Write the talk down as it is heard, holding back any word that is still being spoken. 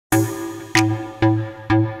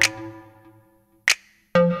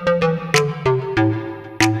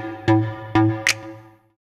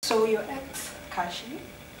Cashy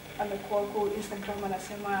amekuwa kwa Instagram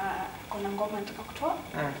anasema kuna ngoma nataka kutoa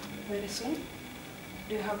very soon.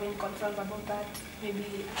 Do you have any concerns about that? Maybe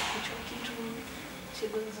she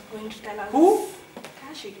was going to tell us. Who?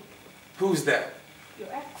 Cashy. Who's that? Your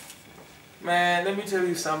ex. Man, let me tell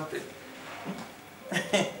you something.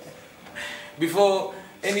 Before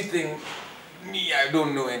anything, I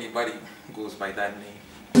don't know anybody who goes by that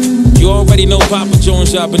name. You already know Papa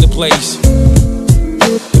Jones up in the place.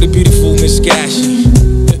 With a beautiful Miss Cashy.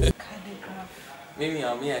 Me,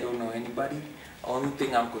 I don't know anybody. Only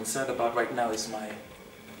thing I'm concerned about right now is my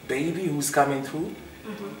baby who's coming through.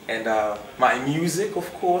 And my music,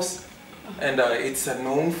 of course. And it's a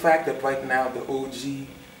known fact that right now the OG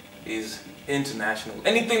is international.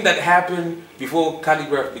 Anything that happened before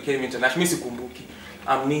Khaligraph became international, Kumbuki,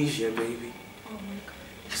 amnesia, baby.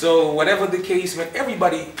 So whatever the case, when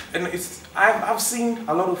everybody, and I've seen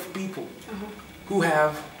a lot of people who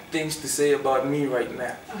have things to say about me right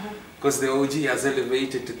now, because the OG has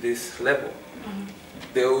elevated to this level.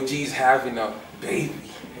 The OG is having a baby.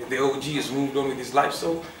 The OG has moved on with his life.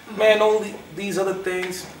 So, man, only these other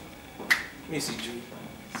things, Missy G.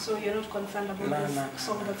 So you're not concerned about this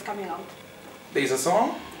song that's coming out? There's a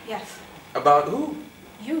song? Yes. About who?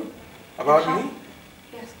 You. About me?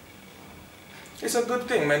 Yes. It's a good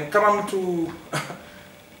thing, man. Come on to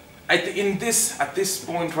at this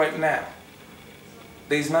point right now,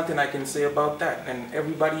 there's nothing I can say about that. And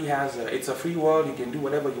everybody has it's a free world. You can do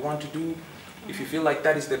whatever you want to do. If you feel like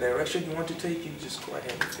that is the direction you want to take, you just go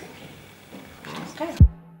ahead and take it. Okay.